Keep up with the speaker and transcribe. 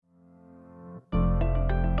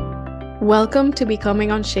Welcome to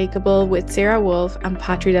Becoming Unshakable with Sarah Wolf and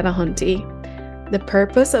Patri Delahunty. The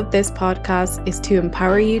purpose of this podcast is to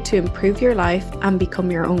empower you to improve your life and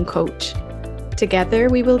become your own coach. Together,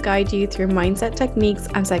 we will guide you through mindset techniques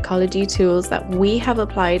and psychology tools that we have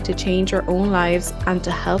applied to change our own lives and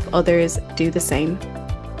to help others do the same.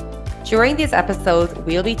 During these episodes,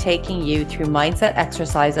 we'll be taking you through mindset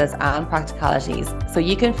exercises and practicalities, so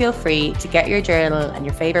you can feel free to get your journal and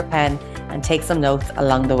your favorite pen and take some notes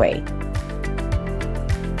along the way.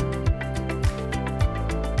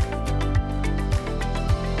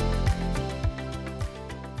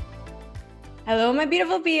 Hello, my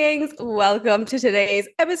beautiful beings. Welcome to today's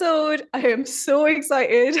episode. I am so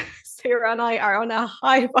excited. Sarah and I are on a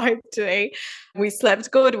high vibe today. We slept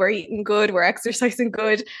good, we're eating good, we're exercising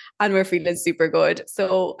good, and we're feeling super good.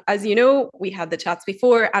 So as you know, we had the chats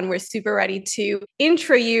before and we're super ready to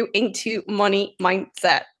intro you into money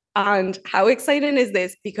mindset. And how exciting is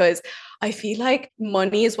this? Because I feel like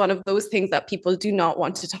money is one of those things that people do not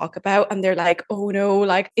want to talk about. And they're like, oh no,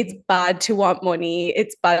 like it's bad to want money.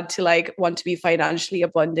 It's bad to like want to be financially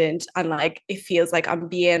abundant. And like, it feels like I'm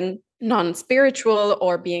being non-spiritual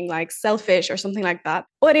or being like selfish or something like that.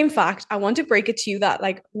 But in fact, I want to break it to you that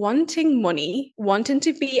like wanting money, wanting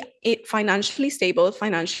to be financially stable,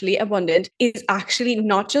 financially abundant is actually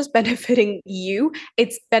not just benefiting you,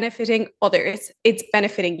 it's benefiting others. It's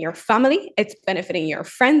benefiting your family, it's benefiting your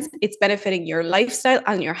friends, it's benefiting your lifestyle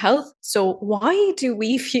and your health. So why do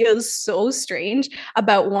we feel so strange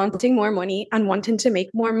about wanting more money and wanting to make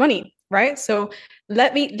more money? Right? So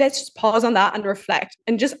let's just pause on that and reflect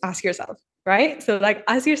and just ask yourself, right? So like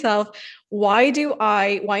ask yourself, why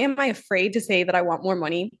am I afraid to say that I want more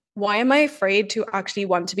money? Why am I afraid to actually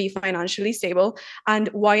want to be financially stable? And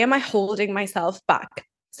why am I holding myself back?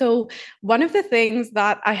 So one of the things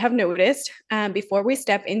that I have noticed before we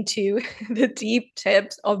step into the deep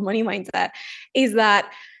tips of money mindset is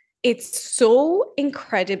that it's so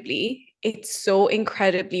incredibly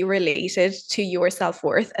related to your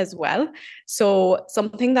self-worth as well. So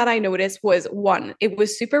something that I noticed was one, it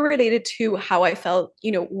was super related to how I felt,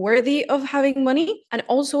 worthy of having money. And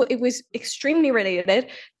also it was extremely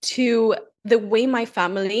related to the way my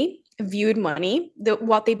family viewed money,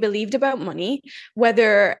 what they believed about money,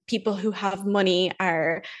 whether people who have money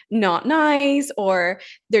are not nice or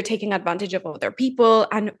they're taking advantage of other people,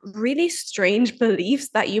 and really strange beliefs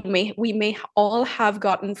that we may all have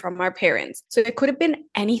gotten from our parents. So it could have been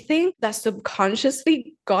anything that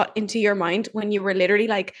subconsciously got into your mind when you were literally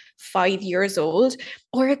like 5 years old,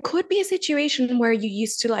 or it could be a situation where you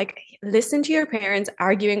used to like listen to your parents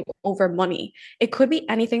arguing over money. It could be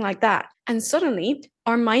anything like that. And suddenly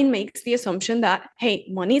our mind makes the assumption that, hey,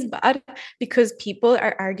 money's bad because people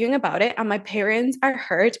are arguing about it and my parents are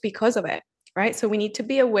hurt because of it. Right. So we need to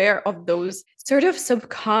be aware of those sort of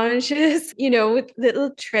subconscious,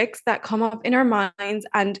 little tricks that come up in our minds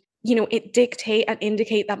and it dictate and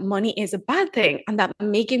indicate that money is a bad thing and that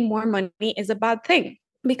making more money is a bad thing.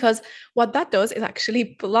 Because what that does is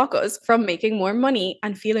actually block us from making more money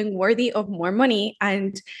and feeling worthy of more money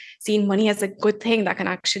and seeing money as a good thing that can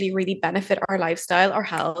actually really benefit our lifestyle, our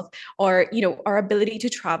health, or, our ability to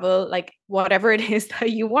travel, like whatever it is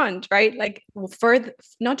that you want, right? Like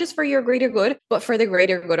not just for your greater good, but for the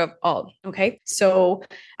greater good of all. Okay. So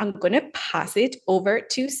I'm going to pass it over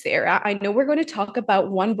to Sarah. I know we're going to talk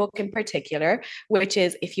about one book in particular, which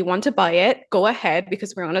is, if you want to buy it, go ahead,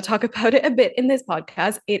 because we're going to talk about it a bit in this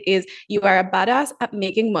podcast. It is You Are a Badass at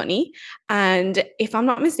Making Money. And if I'm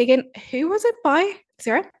not mistaken, who was it by,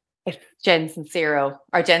 Sarah? It's Jen Sincero,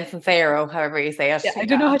 or Jen Sincero, however you say it. Yeah, I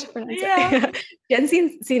don't know how to pronounce it. Jen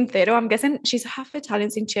Sincero. I'm guessing she's half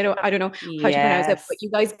Italian. Sincero. I don't know how to pronounce it, but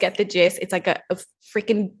you guys get the gist. It's like a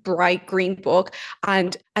freaking bright green book.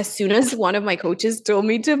 And as soon as one of my coaches told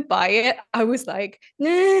me to buy it, I was like,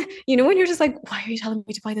 nah, when you're just like, why are you telling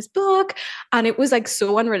me to buy this book? And it was like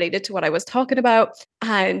so unrelated to what I was talking about.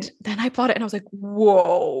 And then I bought it and I was like,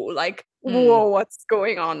 whoa, what's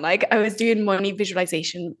going on? Like I was doing money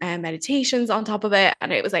visualization and meditations on top of it.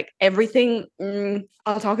 And it was like everything.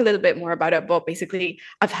 I'll talk a little bit more about it, but basically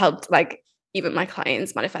I've helped like even my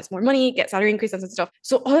clients manifest more money, get salary increases and stuff.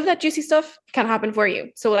 So all of that juicy stuff can happen for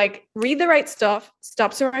you. So like read the right stuff,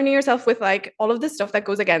 stop surrounding yourself with like all of the stuff that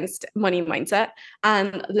goes against money mindset,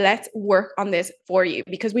 and let's work on this for you,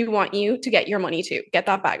 because we want you to get your money too. Get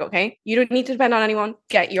that bag, okay? You don't need to depend on anyone.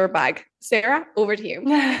 Get your bag. Sarah, over to you.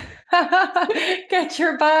 Get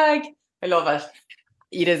your bag. I love it.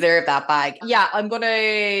 You deserve that bag. Yeah, I'm going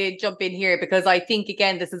to jump in here because I think,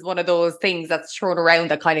 again, this is one of those things that's thrown around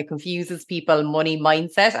that kind of confuses people, money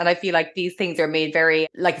mindset. And I feel like these things are made very,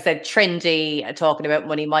 like I said, trendy, talking about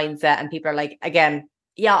money mindset. And people are like, again,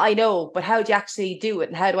 yeah, I know, but how do you actually do it?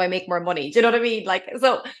 And how do I make more money? Do you know what I mean? Like,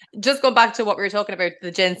 so just going back to what we were talking about,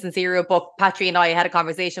 the Jen Sincero book, Patri and I had a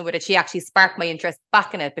conversation with it. She actually sparked my interest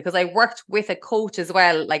back in it because I worked with a coach as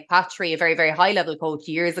well, like Patri, a very, very high level coach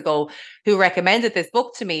years ago, who recommended this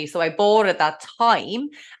book to me. So I bought it at that time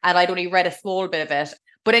and I'd only read a small bit of it.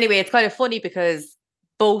 But anyway, it's kind of funny because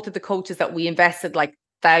both of the coaches that we invested like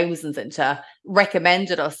thousands into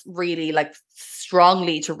recommended us really like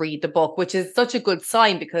strongly to read the book, which is such a good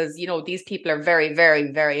sign because, you know, these people are very,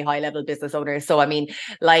 very, very high level business owners. So, I mean,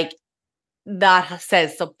 like that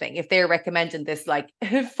says something. If they're recommending this like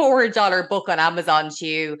 $4 book on Amazon to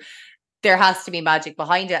you, there has to be magic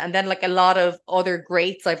behind it. And then like a lot of other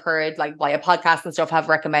greats I've heard like via podcasts and stuff have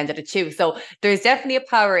recommended it too. So there's definitely a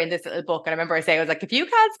power in this little book. And I remember I saying, I was like, if you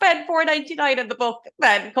can't spend $4.99 in the book,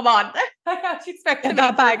 then come on. I can't expect to make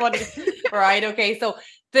that money. Right. Okay. So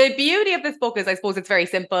the beauty of this book is, I suppose, it's very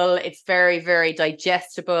simple. It's very, very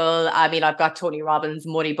digestible. I mean, I've got Tony Robbins'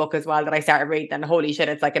 money book as well that I started reading, and holy shit,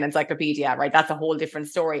 it's like an encyclopedia, right? That's a whole different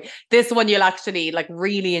story. This one, you'll actually like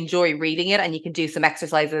really enjoy reading it, and you can do some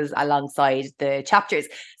exercises alongside the chapters.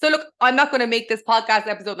 So look, I'm not going to make this podcast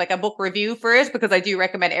episode like a book review for it because I do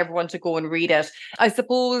recommend everyone to go and read it. I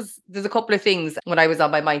suppose there's a couple of things when I was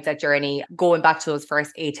on my mindset journey, going back to those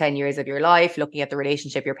first 8-10 years of your life, looking at the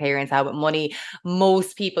relationship your parents had with money.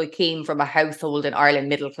 Most people came from a household in Ireland,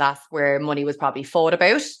 middle class, where money was probably fought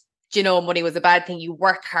about. Do you know, money was a bad thing. You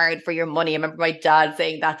work hard for your money. I remember my dad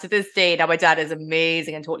saying that to this day. Now, my dad is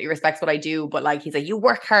amazing and totally respects what I do. But like, he's like, you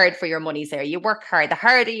work hard for your money, Sarah. You work hard. The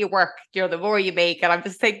harder you work, you know, the more you make. And I'm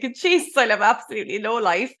just thinking, Jesus, I'll have absolutely no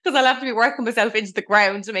life because I'll have to be working myself into the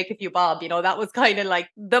ground to make a few bob. You know, that was kind of like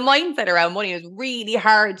the mindset around money was really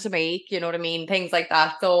hard to make. You know what I mean? Things like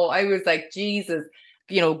that. So I was like, Jesus,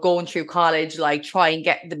 you know, going through college, like try and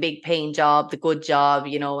get the big paying job, the good job,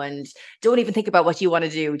 you know, and don't even think about what you want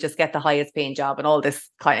to do, just get the highest paying job and all this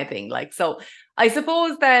kind of thing. Like, so I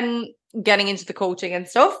suppose then getting into the coaching and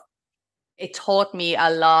stuff, it taught me a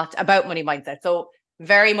lot about money mindset. So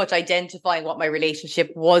very much identifying what my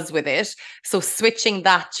relationship was with it. So switching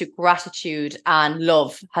that to gratitude and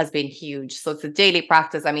love has been huge. So it's a daily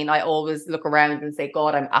practice. I mean, I always look around and say,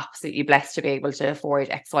 God, I'm absolutely blessed to be able to afford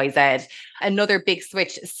X, Y, Z. Another big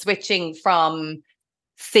switching from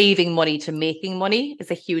saving money to making money is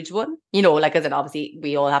a huge one. You know, like, as in obviously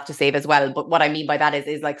we all have to save as well. But what I mean by that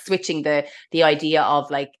is like switching the idea of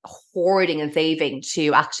like hoarding and saving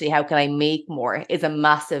to actually how can I make more is a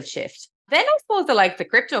massive shift. Then I suppose the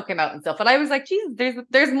crypto came out and stuff. And I was like, Jesus,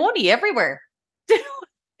 there's money everywhere. And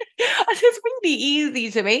it's really easy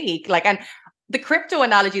to make. Like, and the crypto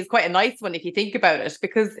analogy is quite a nice one if you think about it,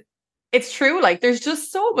 because it's true. Like, there's just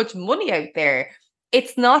so much money out there.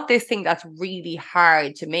 It's not this thing that's really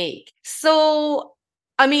hard to make. So,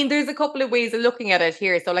 I mean, there's a couple of ways of looking at it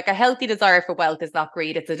here. So like a healthy desire for wealth is not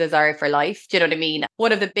greed. It's a desire for life. Do you know what I mean?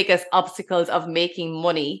 One of the biggest obstacles of making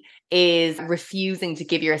money is refusing to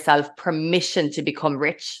give yourself permission to become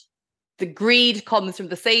rich. The greed comes from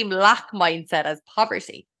the same lack mindset as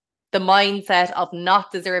poverty. The mindset of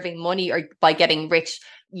not deserving money or by getting rich,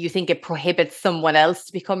 you think it prohibits someone else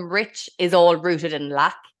to become rich, is all rooted in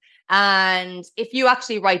lack. And if you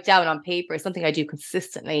actually write down on paper, something I do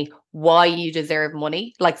consistently, why you deserve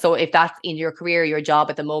money. Like, so if that's in your career, your job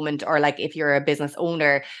at the moment, or like if you're a business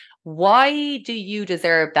owner, why do you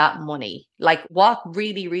deserve that money? Like, what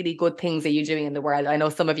really, really good things are you doing in the world? I know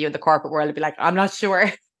some of you in the corporate world will be like, I'm not sure.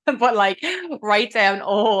 But like, write down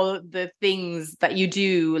all the things that you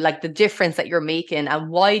do, like the difference that you're making, and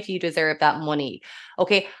why do you deserve that money?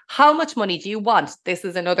 Okay, how much money do you want? This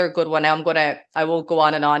is another good one. Now I won't go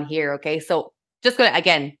on and on here. Okay, so just gonna,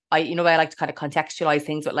 again, I like to kind of contextualize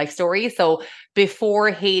things with life stories. So before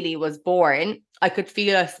Haley was born, I could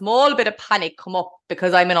feel a small bit of panic come up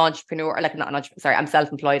because I'm an entrepreneur, like not an entrepreneur, sorry, I'm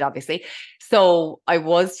self-employed, obviously. So I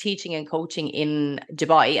was teaching and coaching in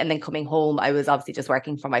Dubai, and then coming home, I was obviously just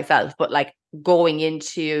working for myself. But like going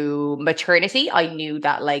into maternity, I knew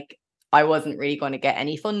that like I wasn't really going to get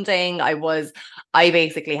any funding. I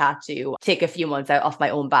basically had to take a few months out off my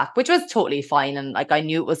own back, which was totally fine. And like, I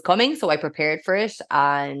knew it was coming, so I prepared for it.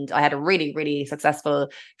 And I had a really, really successful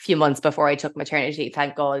few months before I took maternity.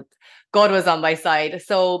 Thank God. God was on my side.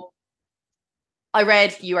 So I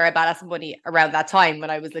read You Are a Badass Money around that time when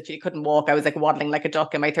I was literally couldn't walk. I was like waddling like a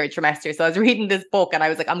duck in my third trimester. So I was reading this book and I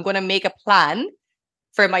was like, I'm going to make a plan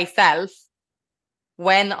for myself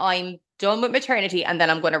when I'm done with maternity, and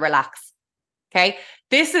then I'm going to relax. Okay.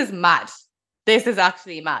 This is mad. This is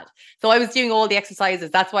actually mad. So I was doing all the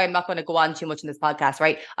exercises. That's why I'm not going to go on too much in this podcast,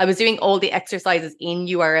 right? I was doing all the exercises in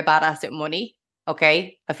You Are a Badass at Money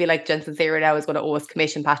Okay. I feel like Jen Sincero now is going to owe us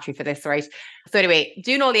commission, Patrick, for this, right? So anyway,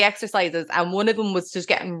 doing all the exercises, and one of them was just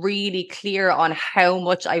getting really clear on how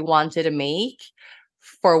much I wanted to make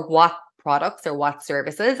for what products or what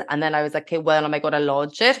services. And then I was like, okay, when am I going to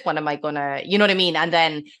launch it? When am I going to, you know what I mean? And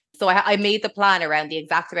then, so I made the plan around the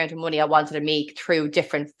exact amount of money I wanted to make through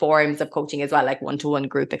different forms of coaching as well, like one-to-one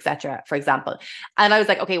group, etc., for example. And I was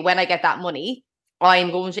like, okay, when I get that money,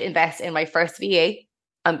 I'm going to invest in my first VA.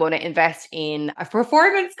 I'm going to invest in a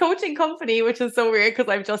performance coaching company, which is so weird because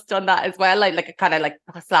I've just done that as well, like a kind of like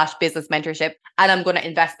 / business mentorship. And I'm going to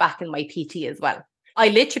invest back in my PT as well. I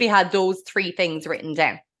literally had those 3 things written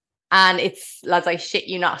down. And it's, lads, I shit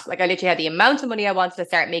you not, like I literally had the amount of money I wanted to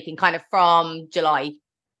start making kind of from July,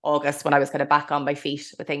 August, when I was kind of back on my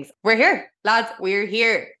feet with things. We're here, lads, we're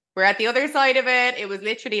here. We're at the other side of it. It was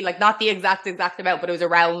literally like not the exact amount, but it was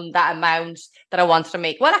around that amount that I wanted to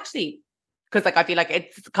make. Well, actually, because like I feel like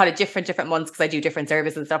it's kind of different months because I do different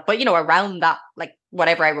services and stuff, but you know, around that, like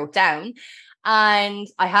whatever I wrote down. And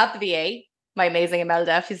I have the VA, my amazing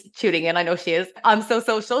Imelda. She's tuning in. I know she is. I'm so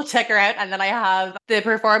social. Check her out. And then I have the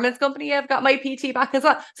performance company. I've got my PT back as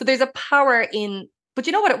well. So there's a power in, but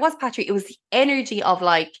you know what it was, Patrick? It was the energy of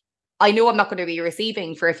like, I know I'm not going to be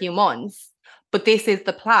receiving for a few months, but this is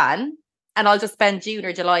the plan. And I'll just spend June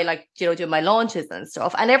or July, like, you know, doing my launches and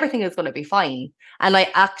stuff, and everything is going to be fine. And I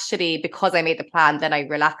actually, because I made the plan, then I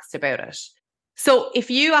relaxed about it. So if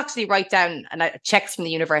you actually write down checks from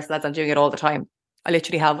the universe, lads, I'm doing it all the time. I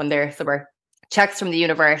literally have one there somewhere. Checks from the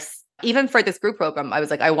universe. Even for this group program, I was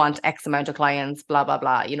like, I want X amount of clients, blah, blah,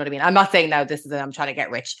 blah. You know what I mean? I'm not saying now this is it, I'm trying to get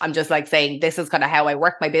rich. I'm just like saying this is kind of how I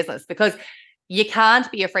work my business, because you can't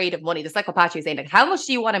be afraid of money. Just like what Patrick was saying, like, how much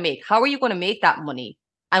do you want to make? How are you going to make that money?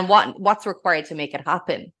 And what's required to make it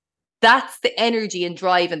happen? That's the energy and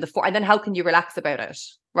drive and and then how can you relax about it?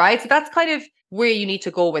 Right. So that's kind of where you need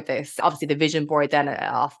to go with this. Obviously the vision board then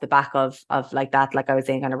off the back of like that, like I was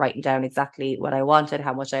saying, kind of writing down exactly what I wanted,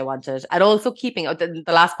 how much I wanted, and also keeping the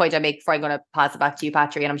last point I make before I'm going to pass it back to you,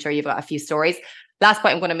 Patrick, and I'm sure you've got a few stories. Last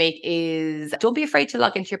point I'm going to make is don't be afraid to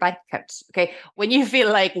log into your bank account. Okay. When you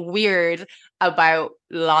feel like weird about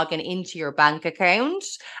logging into your bank account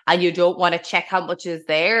and you don't want to check how much is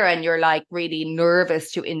there and you're like really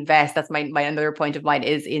nervous to invest. That's my another point of mine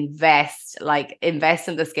is invest in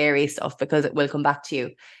the scary stuff because it will come back to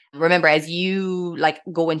you. Remember, as you like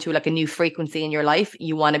go into like a new frequency in your life,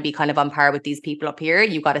 you want to be kind of on par with these people up here.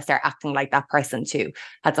 You got to start acting like that person too.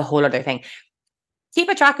 That's a whole other thing. Keep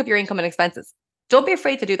a track of your income and expenses. Don't be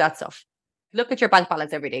afraid to do that stuff. Look at your bank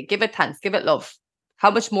balance every day. Give it thanks. Give it love.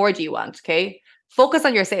 How much more do you want? Okay. Focus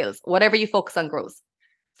on your sales. Whatever you focus on grows.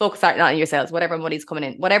 Focus not on your sales. Whatever money's coming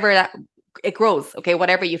in, whatever that it grows. Okay.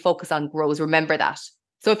 Whatever you focus on grows. Remember that.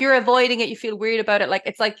 So if you're avoiding it, you feel weird about it. Like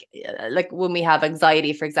it's like when we have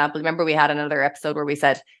anxiety, for example. Remember we had another episode where we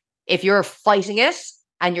said, if you're fighting it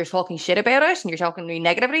and you're talking shit about it and you're talking really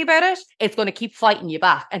negatively about it, it's going to keep fighting you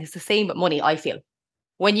back. And it's the same with money, I feel.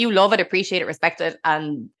 When you love it, appreciate it, respect it,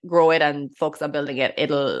 and grow it and focus on building it,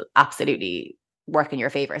 it'll absolutely work in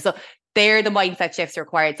your favor. So they're the mindset shifts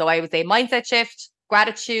required. So I would say mindset shift,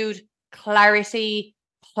 gratitude, clarity,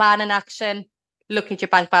 plan and action, look at your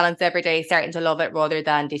bank balance every day, starting to love it rather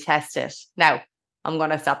than detest it. Now, I'm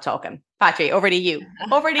going to stop talking. Patrick, over to you.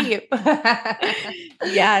 Over to you.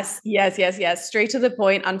 Yes. Straight to the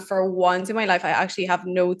point. And for once in my life, I actually have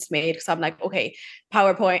notes made because I'm like, okay,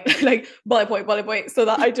 PowerPoint, like bullet point, so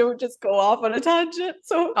that I don't just go off on a tangent.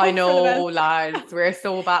 So I know, lads, we're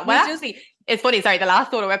so bad. Well, actually, it's funny. Sorry, the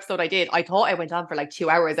last solo episode I did, I thought I went on for like 2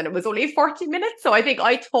 hours and it was only 40 minutes. So I think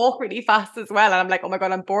I talk really fast as well. And I'm like, oh my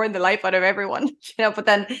God, I'm boring the life out of everyone. But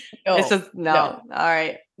then it's just, no. All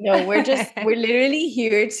right. No, we're literally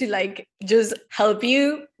here to like just help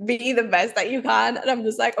you be the best that you can. And I'm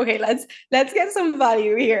just like, okay, let's get some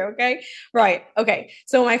value here. Okay. Right. Okay.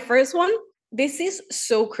 So my first one, this is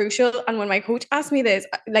so crucial. And when my coach asked me this,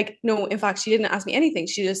 like, no, in fact, she didn't ask me anything.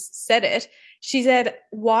 She just said it. She said,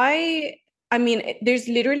 why? I mean, there's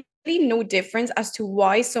literally no difference as to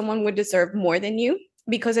why someone would deserve more than you.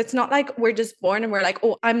 Because it's not like we're just born and we're like,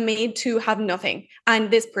 oh, I'm made to have nothing. And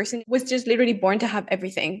this person was just literally born to have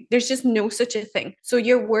everything. There's just no such a thing. So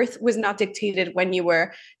your worth was not dictated when you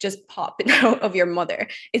were just popping out of your mother.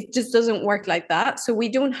 It just doesn't work like that. So we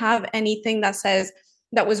don't have anything that says,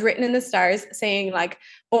 that was written in the stars saying like,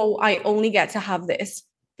 oh, I only get to have this.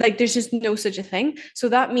 Like there's just no such a thing. So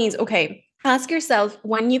that means, okay, ask yourself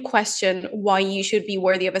when you question why you should be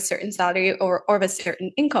worthy of a certain salary or of a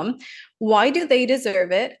certain income, why do they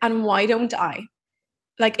deserve it and why don't I?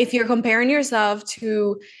 Like if you're comparing yourself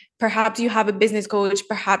to perhaps you have a business coach,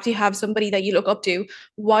 perhaps you have somebody that you look up to,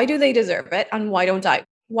 why do they deserve it and why don't I?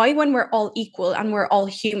 why, when we're all equal and we're all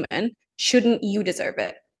human, shouldn't you deserve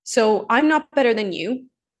it? So I'm not better than you.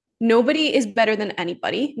 Nobody is better than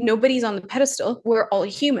anybody. Nobody's on the pedestal. We're all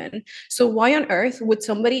human. So why on earth would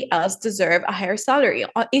somebody else deserve a higher salary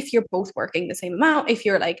if you're both working the same amount, if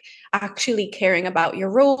you're like actually caring about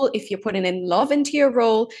your role, if you're putting in love into your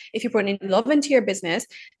role, if you're putting in love into your business,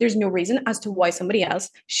 there's no reason as to why somebody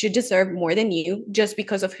else should deserve more than you just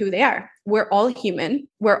because of who they are. We're all human.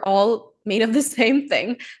 We're all made of the same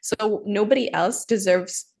thing. So nobody else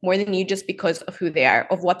deserves more than you just because of who they are,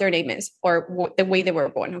 of what their name is, or the way they were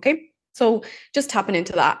born. Okay. So just tapping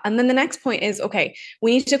into that. And then the next point is, okay,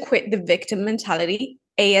 we need to quit the victim mentality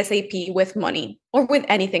ASAP with money or with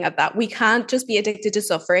anything at that. We can't just be addicted to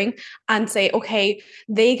suffering and say, okay,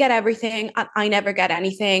 they get everything and I never get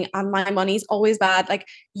anything and my money's always bad. Like,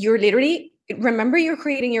 you're literally, remember, you're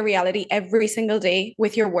creating your reality every single day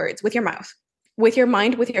with your words, with your mouth, with your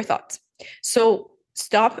mind, with your thoughts. So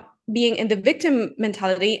stop being in the victim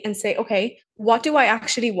mentality and say, okay, what do I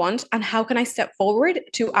actually want? And how can I step forward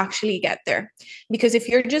to actually get there? Because if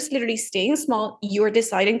you're just literally staying small, you're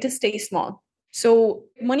deciding to stay small. So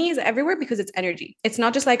money is everywhere because it's energy. It's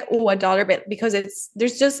not just like, oh, a dollar bill, because it's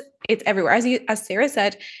everywhere. As Sarah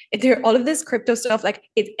said, all of this crypto stuff, like,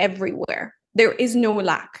 it's everywhere. There is no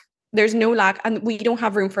lack. There's no lack. And we don't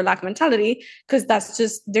have room for lack mentality because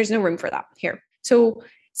there's no room for that here. So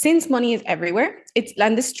since money is everywhere,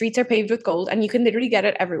 and the streets are paved with gold and you can literally get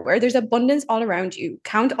it everywhere. There's abundance all around you.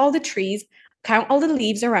 Count all the trees, count all the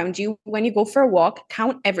leaves around you. When you go for a walk,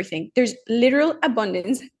 count everything. There's literal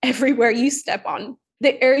abundance everywhere you step on.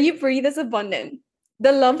 The air you breathe is abundant.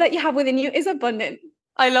 The love that you have within you is abundant.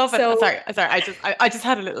 I love it. Sorry. I just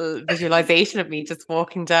had a little visualization of me just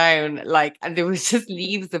walking down, like, and there was just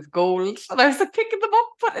leaves of gold, and I was like picking them up,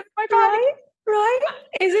 putting it in my bag. Right?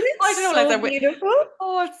 Isn't it I don't know, so beautiful?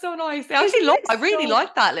 Oh, it's so nice. I really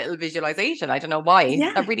like that little visualization. I don't know why.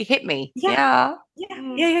 Yeah. That really hit me. Yeah.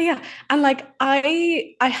 And like,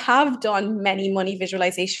 I have done many money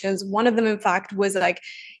visualizations. One of them, in fact, was like,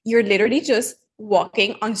 you're literally just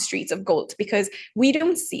walking on streets of gold, because we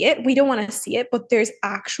don't see it. We don't want to see it, but there's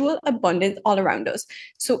actual abundance all around us.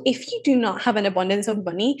 So if you do not have an abundance of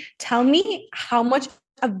money, tell me how much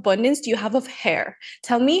abundance do you have of hair?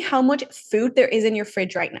 Tell me how much food there is in your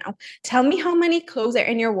fridge right now. Tell me how many clothes are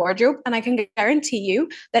in your wardrobe. And I can guarantee you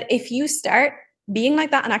that if you start being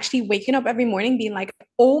like that and actually waking up every morning being like,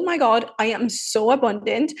 oh my God, I am so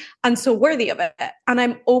abundant and so worthy of it, and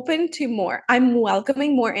I'm open to more, I'm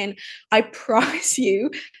welcoming more in, I promise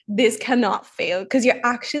you this cannot fail, because you're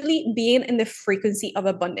actually being in the frequency of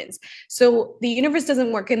abundance. So the universe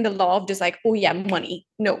doesn't work in the law of just like, oh yeah, money.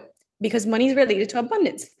 No, because money is related to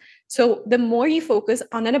abundance. So the more you focus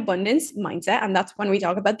on an abundance mindset, and that's when we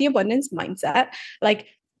talk about the abundance mindset, like,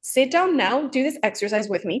 sit down now, do this exercise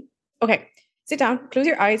with me. Okay, sit down, close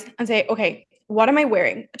your eyes and say, okay, what am I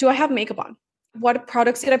wearing? Do I have makeup on? What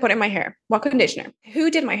products did I put in my hair? What conditioner? Who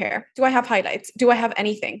did my hair? Do I have highlights? Do I have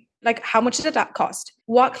anything? Like, how much did that cost?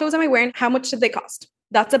 What clothes am I wearing? How much did they cost?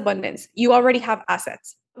 That's abundance. You already have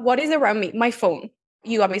assets. What is around me? My phone.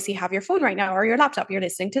 You obviously have your phone right now, or your laptop. You're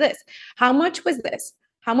listening to this. How much was this?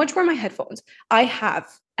 How much were my headphones? I have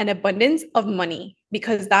an abundance of money,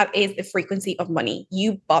 because that is the frequency of money.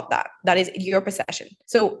 You bought that. That is your possession.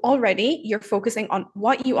 So already you're focusing on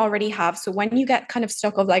what you already have. So when you get kind of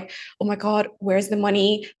stuck of like, oh my God, where's the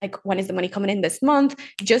money? Like, when is the money coming in this month?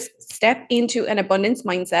 Just step into an abundance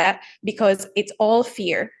mindset, because it's all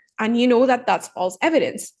fear. And you know that that's false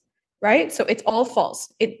evidence. Right? So it's all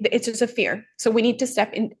false. It's just a fear. So we need to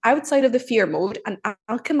step in outside of the fear mode and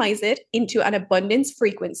alchemize it into an abundance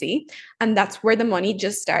frequency. And that's where the money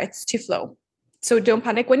just starts to flow. So don't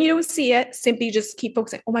panic when you don't see it. Simply just keep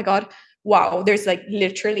focusing. Oh my God, wow, there's like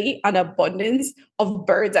literally an abundance of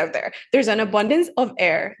birds out there. There's an abundance of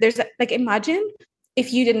air. There's like, imagine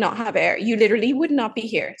if you did not have air, you literally would not be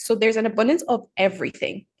here. So there's an abundance of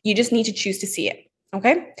everything. You just need to choose to see it.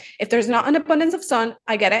 Okay. If there's not an abundance of sun,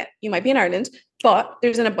 I get it. You might be in Ireland, but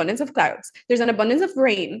there's an abundance of clouds. There's an abundance of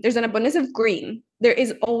rain. There's an abundance of green. There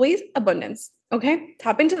is always abundance. Okay.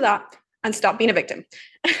 Tap into that and stop being a victim.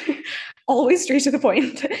 Always straight to the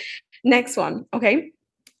point. Next one. Okay.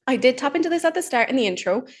 I did tap into this at the start in the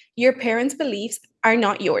intro. Your parents' beliefs are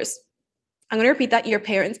not yours. I'm going to repeat that. Your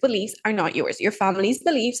parents' beliefs are not yours. Your family's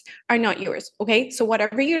beliefs are not yours. Okay. So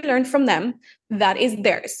whatever you learned from them, that is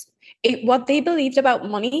theirs. What they believed about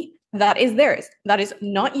money, that is theirs. That is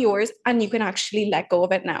not yours. And you can actually let go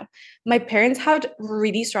of it now. My parents had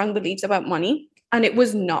really strong beliefs about money, and it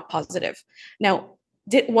was not positive. Now,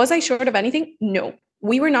 was I short of anything? No.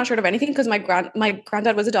 We were not short of anything because my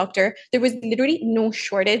granddad was a doctor. There was literally no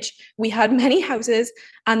shortage. We had many houses,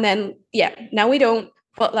 and then now we don't.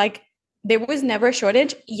 But like there was never a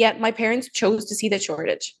shortage. Yet my parents chose to see the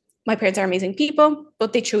shortage. My parents are amazing people,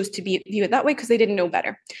 but they chose to view it that way because they didn't know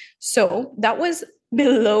better. So that was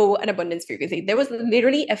below an abundance frequency. There was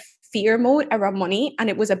literally a fear mode around money, and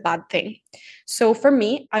it was a bad thing. So for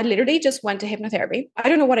me, I literally just went to hypnotherapy. I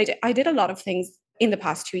don't know what I did. I did a lot of things in the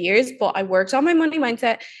past 2 years, but I worked on my money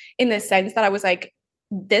mindset in the sense that I was like,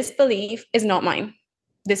 this belief is not mine.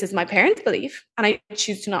 This is my parents' belief, and I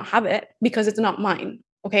choose to not have it because it's not mine.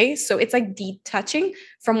 Okay. So it's like detaching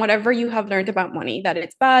from whatever you have learned about money, that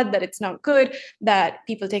it's bad, that it's not good, that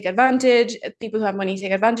people take advantage, people who have money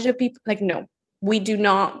take advantage of people. Like, no, we do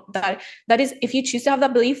not. That is, if you choose to have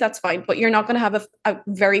that belief, that's fine, but you're not going to have a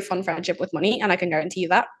very fun friendship with money. And I can guarantee you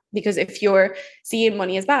that, because if you're seeing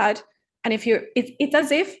money as bad, and if it's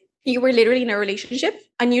as if you were literally in a relationship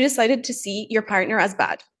and you decided to see your partner as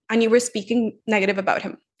bad and you were speaking negative about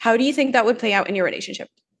him. How do you think that would play out in your relationship?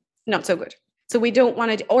 Not so good. So we don't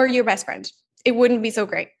want to, or your best friend. It wouldn't be so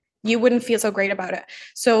great. You wouldn't feel so great about it.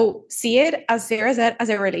 So see it, as Sarah said, as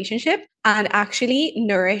a relationship, and actually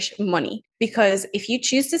nourish money. Because if you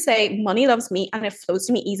choose to say money loves me and it flows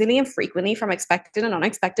to me easily and frequently from expected and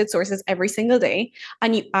unexpected sources every single day,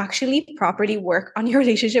 and you actually properly work on your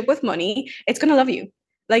relationship with money, it's going to love you.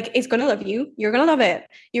 Like, it's going to love you. You're going to love it.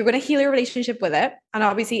 You're going to heal your relationship with it. And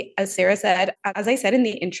obviously, as Sarah said, as I said in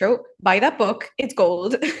the intro, buy that book. It's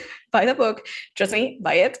gold. Buy that book. Trust me,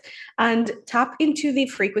 buy it. And tap into the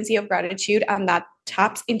frequency of gratitude. And that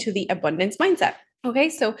taps into the abundance mindset. Okay.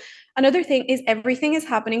 So another thing is everything is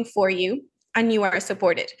happening for you and you are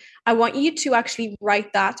supported. I want you to actually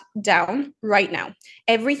write that down right now.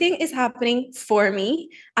 Everything is happening for me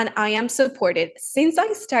and I am supported. Since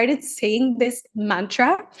I started saying this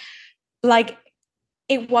mantra, like,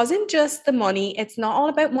 it wasn't just the money. It's not all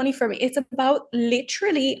about money for me. It's about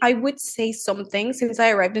literally, I would say something since I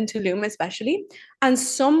arrived in Tulum, especially, and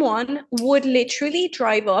someone would literally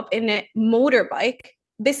drive up in a motorbike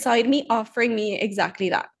beside me, offering me exactly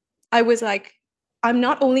that. I was like, I'm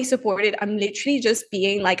not only supported, I'm literally just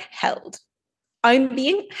being like held. I'm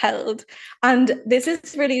being held. And this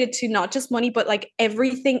is related to not just money, but like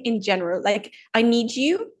everything in general. Like, I need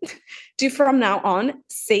you to, from now on,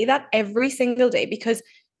 say that every single day, because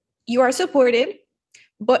you are supported,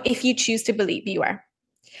 but if you choose to believe, you are.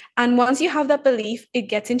 And once you have that belief, it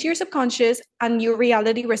gets into your subconscious and your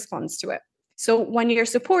reality responds to it. So when you're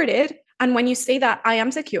supported and when you say that I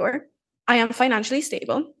am secure, I am financially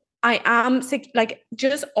stable, I am like,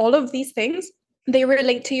 just all of these things, they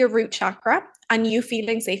relate to your root chakra and you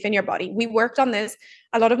feeling safe in your body. We worked on this.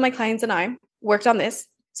 A lot of my clients and I worked on this.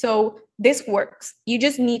 So this works. You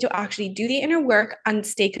just need to actually do the inner work and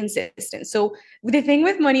stay consistent. So the thing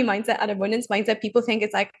with money mindset and abundance mindset, people think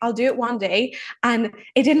it's like, I'll do it one day and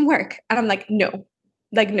it didn't work. And I'm like, no.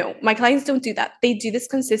 Like, no, my clients don't do that. They do this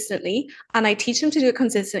consistently. And I teach them to do it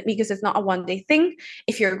consistently because it's not a one-day thing.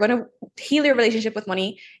 If you're going to heal your relationship with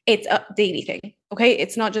money, it's a daily thing. Okay.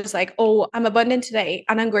 It's not just like, oh, I'm abundant today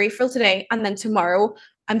and I'm grateful today, and then tomorrow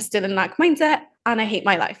I'm still in lack mindset and I hate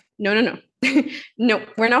my life. No. No,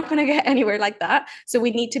 we're not going to get anywhere like that. So we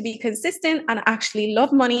need to be consistent and actually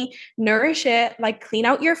love money, nourish it, like clean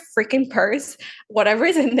out your freaking purse, whatever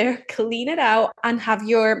is in there, clean it out, and have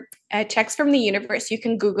your checks from the universe. You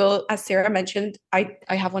can Google, as Sarah mentioned, I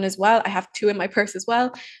have one as well. I have 2 in my purse as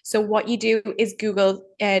well. So what you do is Google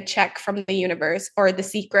a check from the universe or the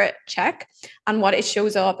secret check. And what it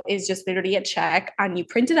shows up is just literally a check, and you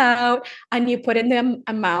print it out and you put in the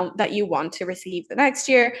amount that you want to receive the next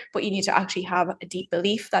year. But you need to actually have a deep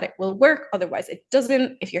belief that it will work. Otherwise it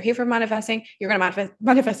doesn't. If you're here for manifesting, you're going to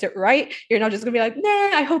manifest it right. You're not just going to be like,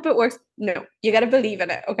 nah, I hope it works. No, you got to believe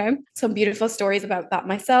in it. Okay. Some beautiful stories about that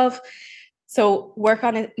myself. So work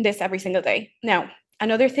on this every single day. Now,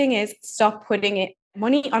 another thing is stop putting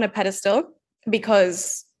money on a pedestal,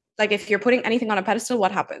 because like, if you're putting anything on a pedestal,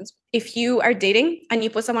 what happens? If you are dating and you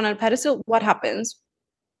put someone on a pedestal, what happens?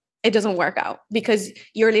 It doesn't work out, because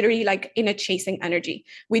you're literally like in a chasing energy.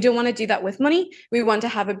 We don't want to do that with money. We want to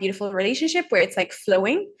have a beautiful relationship where it's like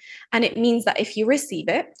flowing. And it means that if you receive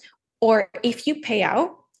it or if you pay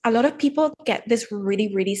out, a lot of people get this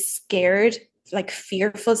really, really scared, like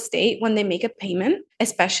fearful state when they make a payment,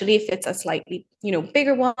 especially if it's a slightly,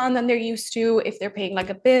 bigger one than they're used to, if they're paying like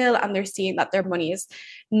a bill and they're seeing that their money is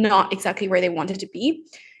not exactly where they want it to be.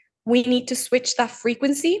 We need to switch that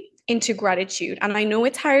frequency into gratitude. And I know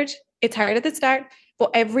it's hard at the start, but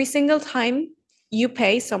every single time you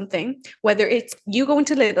pay something, whether it's you go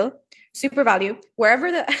into Lidl, Super Value,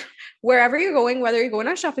 wherever wherever you're going, whether you're going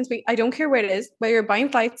on a shopping spree, I don't care where it is, whether you're buying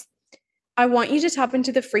flights, I want you to tap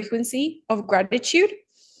into the frequency of gratitude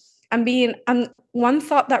and being, and one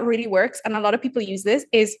thought that really works, and a lot of people use this,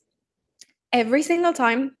 is every single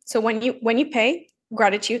time. So when you pay,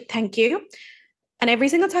 gratitude, thank you. And every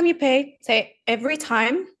single time you pay, say, every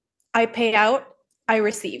time I pay out, I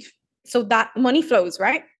receive. So that money flows,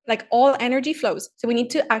 right? Like all energy flows. So we need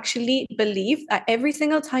to actually believe that every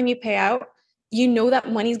single time you pay out, you know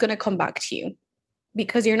that money is going to come back to you,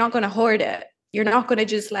 because you're not going to hoard it. You're not going to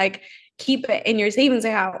just like keep it in your savings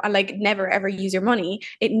account and like never ever use your money.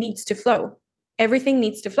 It needs to flow. Everything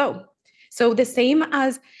needs to flow. So the same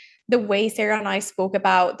as the way Sarah and I spoke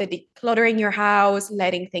about the decluttering your house,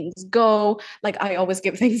 letting things go. Like I always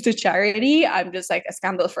give things to charity. I'm just like a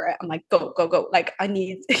scandal for it. I'm like, go, go, go. Like I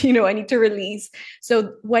need, I need to release.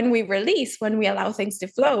 So when we release, when we allow things to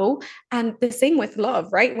flow, and the same with love,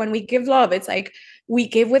 right? When we give love, it's like we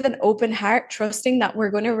give with an open heart, trusting that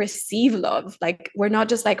we're going to receive love. Like we're not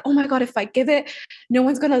just like, oh my God, if I give it, no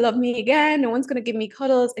one's going to love me again. No one's going to give me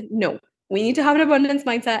cuddles. And no, we need to have an abundance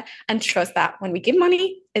mindset and trust that when we give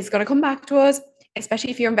money, it's going to come back to us, especially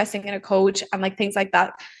if you're investing in a coach and like things like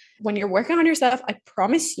that. When you're working on yourself, I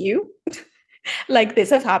promise you, like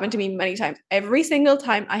this has happened to me many times. Every single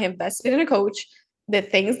time I invested in a coach, the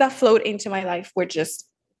things that flowed into my life were just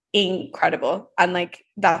incredible. And like,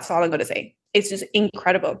 that's all I'm going to say. It's just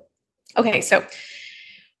incredible. Okay.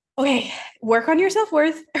 Work on your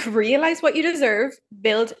self-worth, realize what you deserve,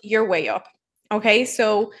 build your way up. Okay.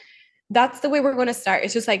 So that's the way we're going to start.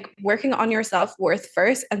 It's just like working on your self-worth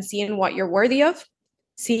first and seeing what you're worthy of,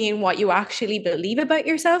 seeing what you actually believe about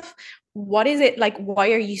yourself. What is it like?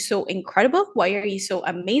 Why are you so incredible? Why are you so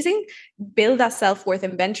amazing? Build that self-worth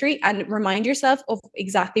inventory and remind yourself of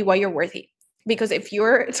exactly why you're worthy. Because if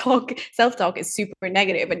your self-talk is super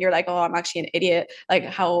negative and you're like, oh, I'm actually an idiot.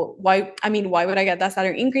 Like why would I get that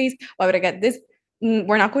salary increase? Why would I get this?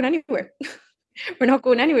 We're not going anywhere. We're not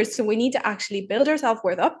going anywhere. So we need to actually build our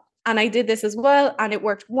self-worth up. And I did this as well. And it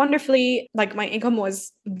worked wonderfully. Like my income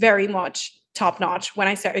was very much top notch when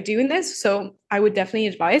I started doing this. So I would definitely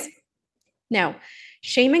advise. Now,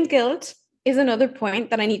 shame and guilt is another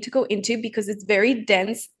point that I need to go into because it's very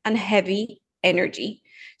dense and heavy energy.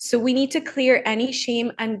 So we need to clear any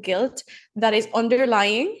shame and guilt that is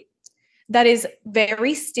underlying, that is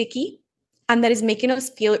very sticky, and that is making us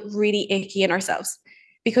feel really icky in ourselves.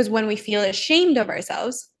 Because when we feel ashamed of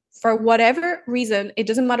ourselves, for whatever reason, it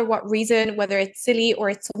doesn't matter what reason, whether it's silly or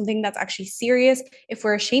it's something that's actually serious, if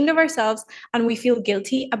we're ashamed of ourselves and we feel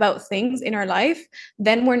guilty about things in our life,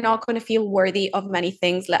 then we're not going to feel worthy of many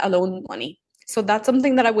things, let alone money. So that's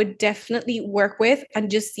something that I would definitely work with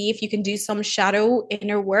and just see if you can do some shadow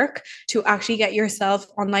inner work to actually get yourself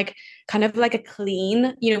on like kind of like a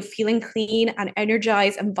clean, feeling clean and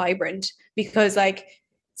energized and vibrant. Because like,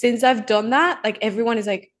 since I've done that, like everyone is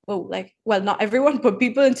like, oh, like, well, not everyone, but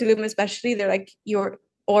people in Tulum especially, they're like, your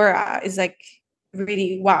aura is like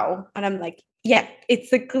really wow. And I'm like, yeah,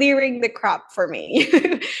 it's clearing the crap for me.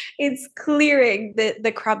 It's clearing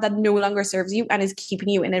the crap that no longer serves you and is keeping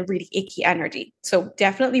you in a really icky energy. So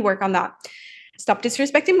definitely work on that. Stop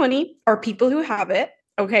disrespecting money or people who have it.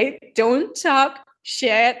 Okay. Don't talk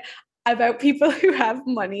shit about people who have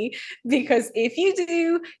money, because if you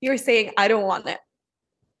do, you're saying, I don't want it.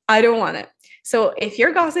 I don't want it. So if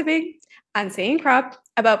you're gossiping and saying crap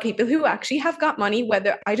about people who actually have got money,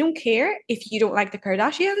 whether, I don't care if you don't like the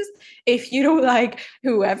Kardashians, if you don't like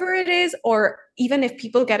whoever it is, or even if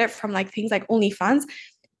people get it from like things like OnlyFans,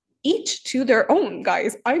 each to their own,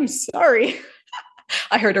 guys. I'm sorry.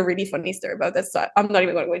 I heard a really funny story about this, so I'm not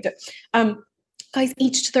even going to go into it. Guys,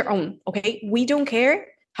 each to their own. Okay. We don't care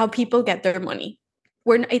how people get their money.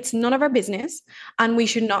 It's none of our business, and we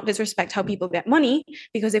should not disrespect how people get money,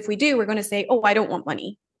 because if we do, we're going to say, oh, I don't want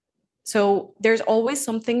money. So there's always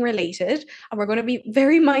something related, and we're going to be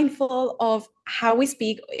very mindful of how we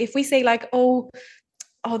speak. If we say like, oh,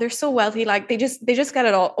 they're so wealthy, like they just get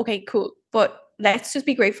it all. Okay, cool. But let's just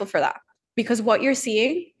be grateful for that, because what you're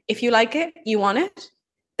seeing, if you like it, you want it,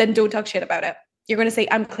 then don't talk shit about it. You're going to say,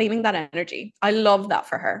 I'm claiming that energy. I love that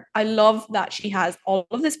for her. I love that she has all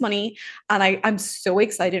of this money, and I'm so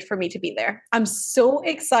excited for me to be there. I'm so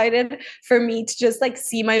excited for me to just like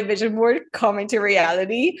see my vision board come into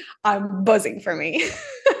reality. I'm buzzing for me.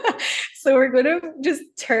 So we're going to just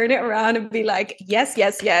turn it around and be like, yes,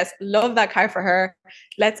 yes, yes. Love that car for her.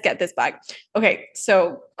 Let's get this bag. Okay.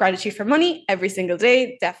 So gratitude for money every single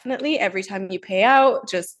day. Definitely. Every time you pay out,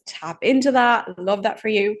 just tap into that. Love that for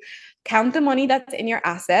you. Count the money that's in your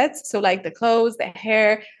assets. So like the clothes, the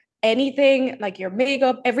hair, anything like your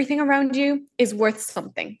makeup, everything around you is worth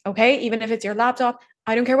something. Okay. Even if it's your laptop,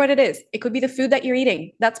 I don't care what it is. It could be the food that you're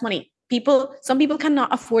eating. That's money. Some people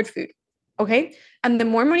cannot afford food. Okay. And the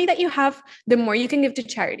more money that you have, the more you can give to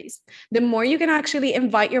charities, the more you can actually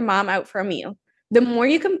invite your mom out for a meal, the more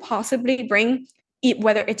you can possibly bring,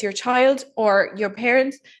 whether it's your child or your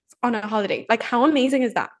parents on a holiday. Like, how amazing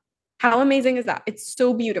is that? How amazing is that? It's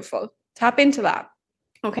so beautiful. Tap into that.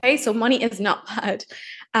 Okay. So money is not bad.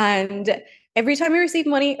 And every time you receive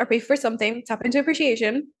money or pay for something, tap into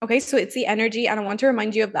appreciation. Okay. So it's the energy. And I want to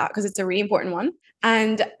remind you of that because it's a really important one.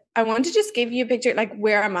 And I want to just give you a picture like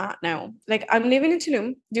where I'm at now. Like, I'm living in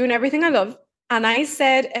Tulum, doing everything I love. And I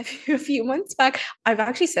said a few months back, I've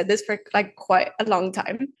actually said this for like quite a long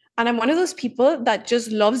time. And I'm one of those people that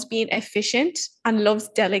just loves being efficient and loves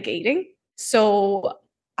delegating. So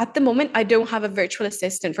at the moment, I don't have a virtual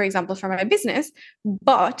assistant, for example, for my business.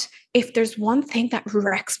 But if there's one thing that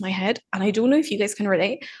wrecks my head, and I don't know if you guys can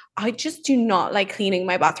relate, I just do not like cleaning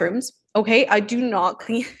my bathrooms. Okay. I do not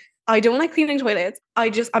clean. I don't like cleaning toilets.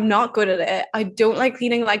 I'm not good at it. I don't like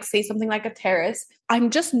cleaning, like, say something like a terrace. I'm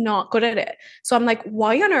just not good at it. So I'm like,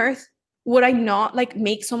 why on earth would I not like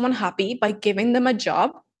make someone happy by giving them a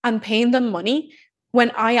job and paying them money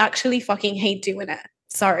when I actually fucking hate doing it?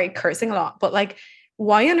 Sorry, cursing a lot, but like,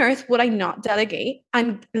 why on earth would I not delegate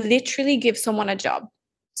and literally give someone a job?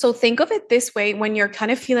 So think of it this way when you're kind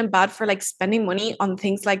of feeling bad for like spending money on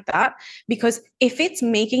things like that, because if it's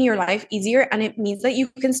making your life easier and it means that you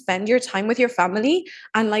can spend your time with your family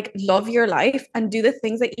and like love your life and do the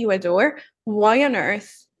things that you adore, why on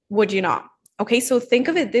earth would you not? Okay. So think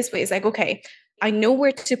of it this way. It's like, okay, I know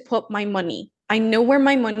where to put my money. I know where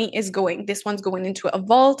my money is going. This one's going into a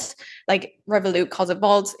vault, like Revolut calls it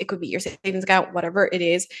vaults. It could be your savings account, whatever it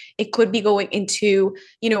is. It could be going into,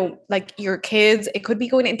 like your kids. It could be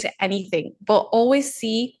going into anything, but always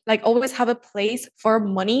have a place for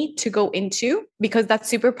money to go into, because that's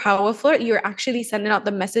super powerful. You're actually sending out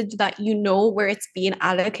the message that you know where it's being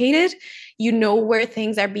allocated. You know where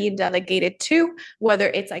things are being delegated to, whether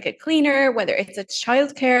it's like a cleaner, whether it's a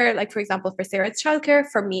childcare, like for example, for Sarah, it's childcare.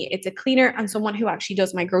 For me, it's a cleaner and someone who actually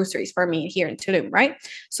does my groceries for me here in Tulum, right?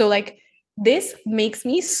 So like, this makes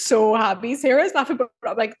me so happy. Sarah's laughing,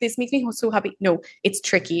 but like, this makes me so happy. No, it's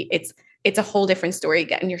tricky. It's a whole different story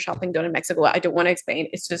getting your shopping done in Mexico. I don't want to explain.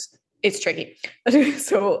 It's tricky.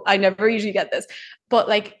 So I never usually get this, but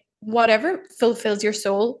like, whatever fulfills your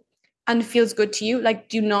soul and feels good to you, like,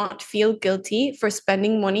 do not feel guilty for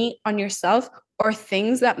spending money on yourself or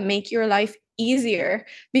things that make your life easier,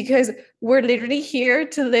 because we're literally here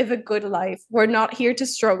to live a good life. We're not here to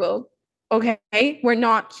struggle. Okay. We're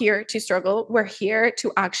not here to struggle. We're here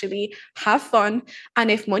to actually have fun. And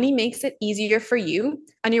if money makes it easier for you,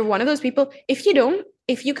 and you're one of those people, if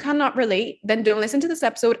you cannot relate, then don't listen to this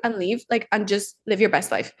episode and leave, like, and just live your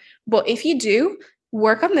best life. But if you do,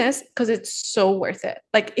 work on this because it's so worth it.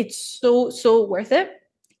 Like, it's so worth it.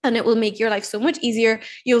 And it will make your life so much easier.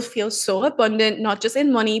 You'll feel so abundant, not just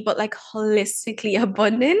in money, but like holistically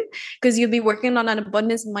abundant, because you'll be working on an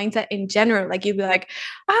abundance mindset in general. Like, you'll be like,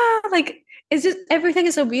 like, it's just, everything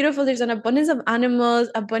is so beautiful. There's an abundance of animals,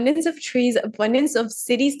 abundance of trees, abundance of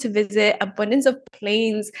cities to visit, abundance of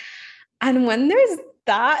planes. And when there's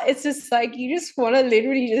that, it's just like, you just want to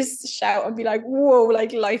literally just shout and be like, whoa,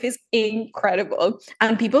 like, life is incredible.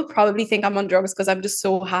 And people probably think I'm on drugs because I'm just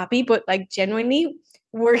so happy, but like, genuinely,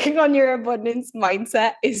 working on your abundance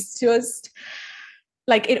mindset is just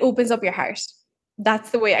like, it opens up your heart. That's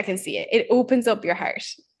the way I can see it. It opens up your heart.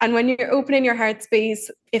 And when you're opening your heart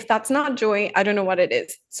space, if that's not joy, I don't know what it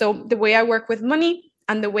is. So the way I work with money,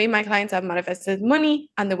 and the way my clients have manifested money,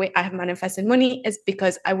 and the way I have manifested money, is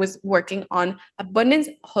because I was working on abundance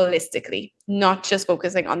holistically, not just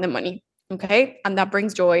focusing on the money. Okay. And that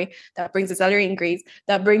brings joy, that brings a salary increase,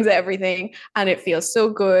 that brings everything. And it feels so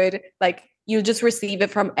good. Like, you just receive it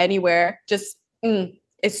from anywhere. Just,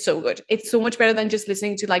 it's so good. It's so much better than just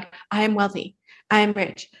listening to like, I am wealthy, I am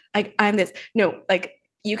rich, like, I'm this. No, like,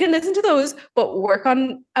 you can listen to those, but work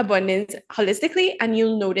on abundance holistically, and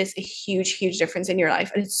you'll notice a huge, huge difference in your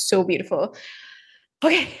life. And it's so beautiful.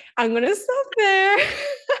 Okay, I'm going to stop there.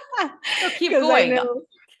 So keep going.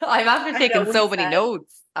 I'm after taking so many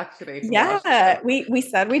notes, actually. Yeah, we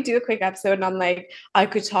said we'd do a quick episode, and I'm like, I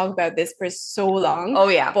could talk about this for so long. Oh,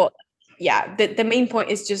 yeah. But yeah, the main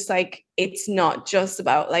point is just like, it's not just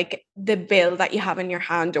about like the bill that you have in your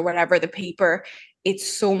hand or whatever, the paper. It's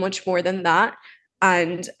so much more than that.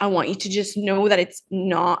 And I want you to just know that it's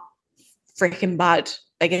not freaking bad.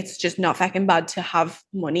 Like, it's just not fucking bad to have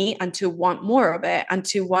money and to want more of it and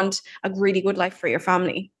to want a really good life for your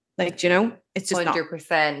family. Like, you know, it's just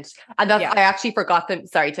 100%. And that's, I actually forgot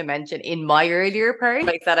to mention in my earlier part,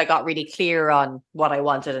 like that I got really clear on what I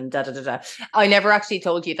wanted and da da da da. I never actually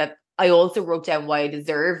told you that I also wrote down why I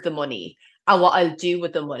deserve the money and what I'll do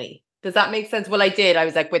with the money. Does that make sense? Well, I did. I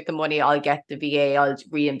was like, with the money, I'll get the VA, I'll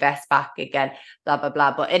reinvest back again, blah, blah,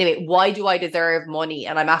 blah. But anyway, why do I deserve money?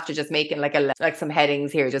 And I'm after just making like some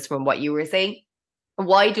headings here just from what you were saying.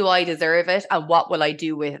 Why do I deserve it? And what will I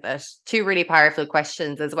do with it? Two really powerful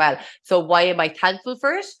questions as well. So why am I thankful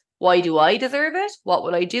for it? Why do I deserve it? What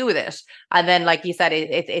will I do with it? And then, like you said,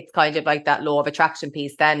 it's kind of like that law of attraction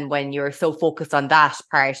piece. Then when you're so focused on that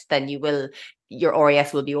part, then your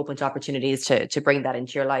RAS will be open to opportunities to bring that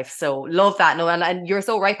into your life. So love that. No, and you're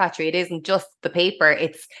so right, Patri. It isn't just the paper.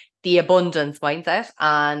 It's the abundance mindset,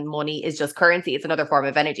 and money is just currency. It's another form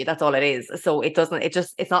of energy. That's all it is. So it's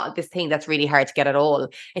not this thing that's really hard to get at all.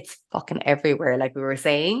 It's fucking everywhere, like we were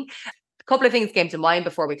saying. A couple of things came to mind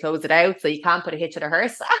before we close it out. So you can't put a hitch in a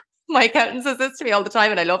hearse. My accountant says this to me all the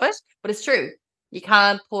time and I love it, but it's true. You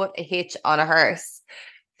can't put a hitch on a hearse.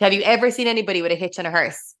 Have you ever seen anybody with a hitch on a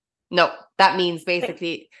hearse? No, that means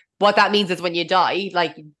basically what that means is when you die,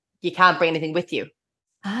 like you can't bring anything with you.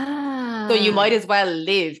 So you might as well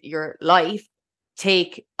live your life,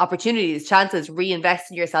 take opportunities, chances, reinvest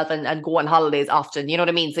in yourself and go on holidays often. You know what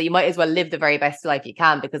I mean? So you might as well live the very best life you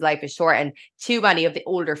can, because life is short. And too many of the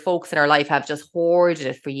older folks in our life have just hoarded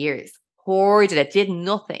it for years, hoarded it, did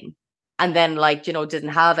nothing. And then didn't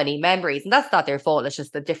have any memories. And that's not their fault. It's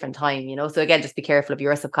just a different time, So again, just be careful of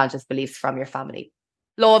your subconscious beliefs from your family.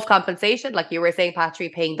 Law of compensation, like you were saying, Patri,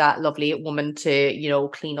 paying that lovely woman to,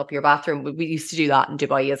 clean up your bathroom. We used to do that in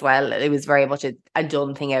Dubai as well. It was very much a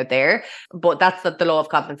done thing out there. But that's the law of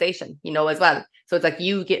compensation, as well. So it's like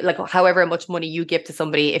you get however much money you give to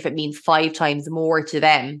somebody, if it means 5 times more to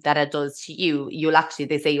them than it does to you,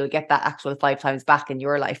 they say you'll get that actual 5 times back in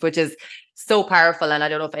your life, which is so powerful. And I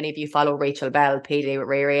don't know if any of you follow Rachel Bell, Payday with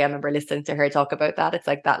Ray Ray. I remember listening to her talk about that. It's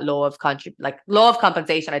like that law of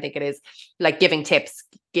compensation. I think it is like giving tips,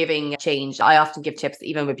 giving change. I often give tips,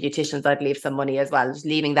 even with beauticians. I'd leave some money as well, just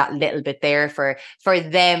leaving that little bit there for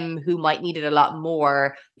them who might need it a lot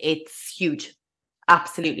more. It's huge,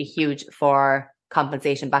 absolutely huge for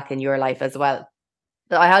compensation back in your life as well.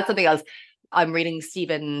 But I had something else. I'm reading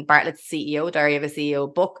Stephen Bartlett's Diary of a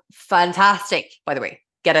CEO book. Fantastic, by the way.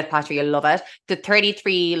 Get it, Patri, you'll love it. The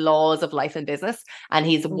 33 Laws of Life and Business. And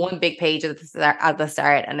he's one big page at the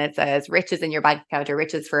start. And it says, riches in your bank account are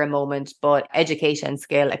riches for a moment, but education,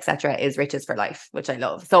 skill, etc. is riches for life, which I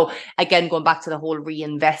love. So again, going back to the whole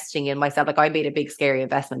reinvesting in myself, like I made a big scary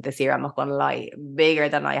investment this year. I'm not going to lie, bigger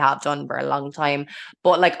than I have done for a long time.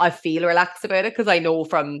 But I feel relaxed about it because I know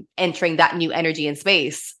from entering that new energy and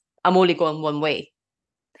space, I'm only going one way.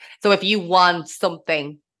 So if you want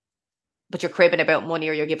something, but you're cribbing about money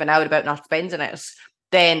or you're giving out about not spending it,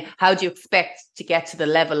 then how do you expect to get to the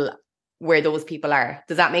level where those people are?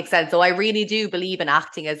 Does that make sense? So I really do believe in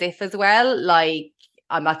acting as if as well.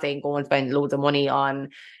 I'm not saying go and spend loads of money on,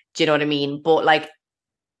 do you know what I mean? But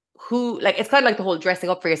it's kind of like the whole dressing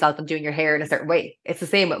up for yourself and doing your hair in a certain way. It's the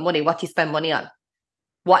same with money. What do you spend money on?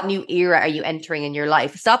 What new era are you entering in your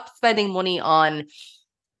life? Stop spending money on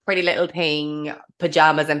Pretty Little Thing,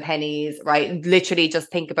 pajamas and pennies, right? Literally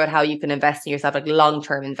just think about how you can invest in yourself, like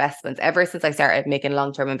long-term investments. Ever since I started making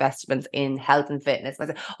long-term investments in health and fitness,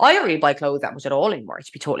 I don't really buy clothes that much at all anymore,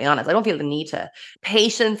 to be totally honest. I don't feel the need to.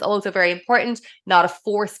 Patience, also very important, not a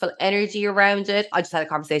forceful energy around it. I just had a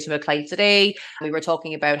conversation with a client today. We were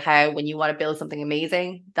talking about how when you want to build something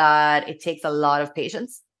amazing, that it takes a lot of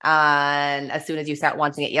patience. And as soon as you start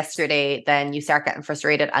wanting it yesterday, then you start getting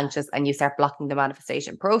frustrated, anxious, and you start blocking the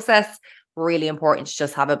manifestation process. Really important to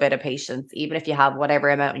just have a bit of patience. Even if you have whatever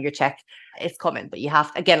amount in your check, it's coming. But you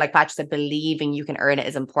have, again, like Patrick said, believing you can earn it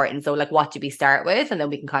is important. So what do we start with? And then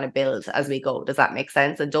we can kind of build as we go. Does that make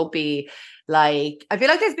sense? And don't be I feel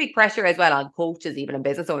like there's big pressure as well on coaches, even in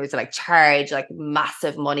business owners, to charge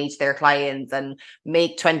massive money to their clients and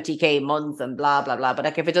make 20K months and blah, blah, blah.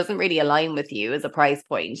 But if it doesn't really align with you as a price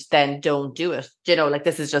point, then don't do it.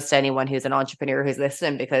 This is just anyone who's an entrepreneur who's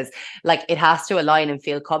listening, because it has to align and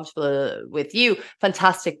feel comfortable with you.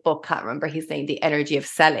 Fantastic book. Can't remember his name, The Energy of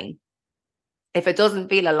Selling. If it doesn't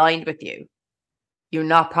feel aligned with you,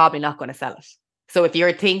 you're probably not going to sell it. So if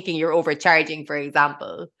you're thinking you're overcharging, for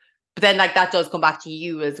example, but then that does come back to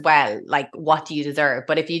you as well. What do you deserve?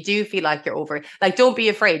 But if you do feel like you're over, don't be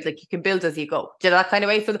afraid. You can build as you go. Do you know, that kind of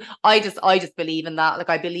way. So I just believe in that.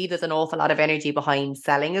 I believe there's an awful lot of energy behind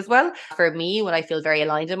selling as well. For me, when I feel very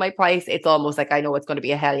aligned in my price, it's almost I know it's going to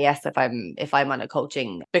be a hell yes if I'm on a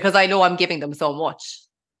coaching, because I know I'm giving them so much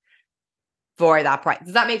for that price.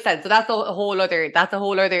 Does that make sense? So that's a whole other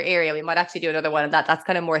area. We might actually do another one of that. That's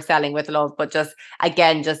kind of more selling with love, but just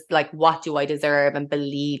again, just like, what do I deserve, and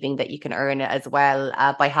believing that you can earn it as well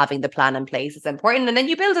by having the plan in place is important. And then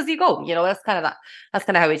you build as you go. You know, that's kind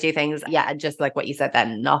of how we do things. Yeah, and just like what you said,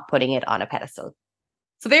 then not putting it on a pedestal.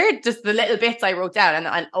 So they're just the little bits I wrote down,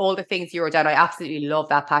 and all the things you wrote down. I absolutely love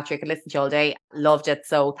that, Patrick. I listened to you all day. Loved it.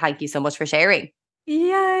 So thank you so much for sharing.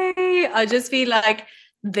 Yay. I just feel like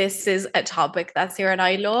this is a topic that Sarah and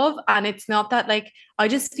I love. And it's not that, like, I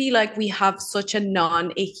just feel like we have such a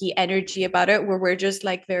non-icky energy about it, where we're just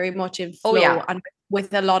like very much in flow and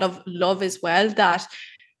with a lot of love as well, that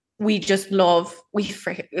we just love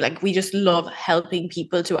helping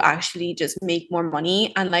people to actually just make more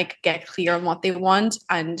money and like get clear on what they want.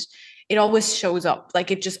 And it always shows up,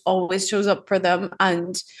 like it just always shows up for them.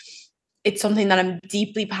 And it's something that I'm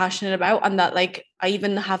deeply passionate about, and that like I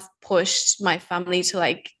even have pushed my family to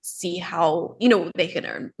like see how, you know, they can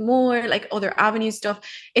earn more, like other avenue stuff.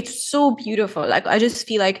 It's so beautiful. Like I just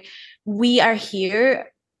feel like we are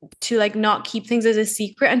here to like not keep things as a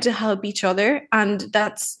secret and to help each other. And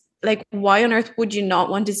that's like, why on earth would you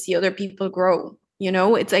not want to see other people grow? You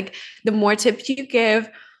know, it's like the more tips you give,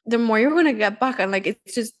 the more you're going to get back. And like,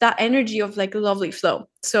 it's just that energy of like lovely flow.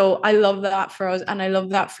 So I love that for us, and I love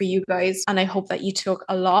that for you guys. And I hope that you took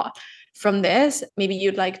a lot from this. Maybe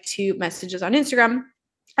you'd like to message us on Instagram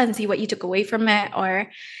and see what you took away from it, or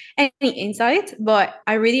any insight. But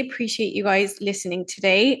I really appreciate you guys listening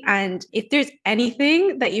today. And if there's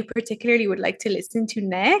anything that you particularly would like to listen to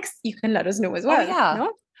next, you can let us know as well. Oh, yeah.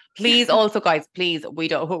 No? Please, also, guys, please, we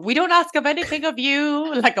don't ask of anything of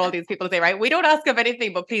you, like all these people say, right? We don't ask of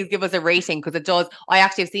anything, but please give us a rating, because it does. I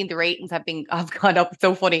actually have seen the ratings have gone up. It's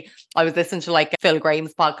so funny. I was listening to like Phil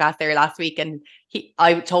Graham's podcast there last week, and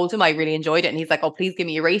I told him I really enjoyed it, and he's like, "Oh, please give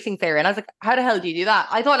me a rating, Sarah." And I was like, "How the hell do you do that?"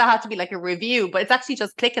 I thought it had to be like a review, but it's actually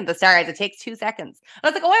just clicking the stars. It takes 2 seconds. And I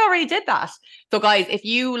was like, "Oh, I already did that." So, guys, if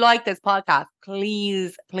you like this podcast,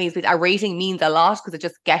 please, a rating means a lot, because it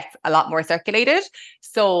just gets a lot more circulated.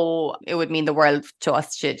 So it would mean the world to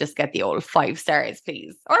us to just get the old 5 stars,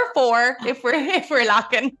 please, or 4 if we're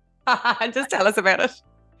lacking. Just tell us about it.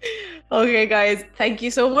 Okay, guys, thank you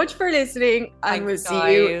so much for listening, and we'll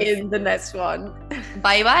see you in the next one.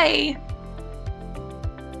 Bye.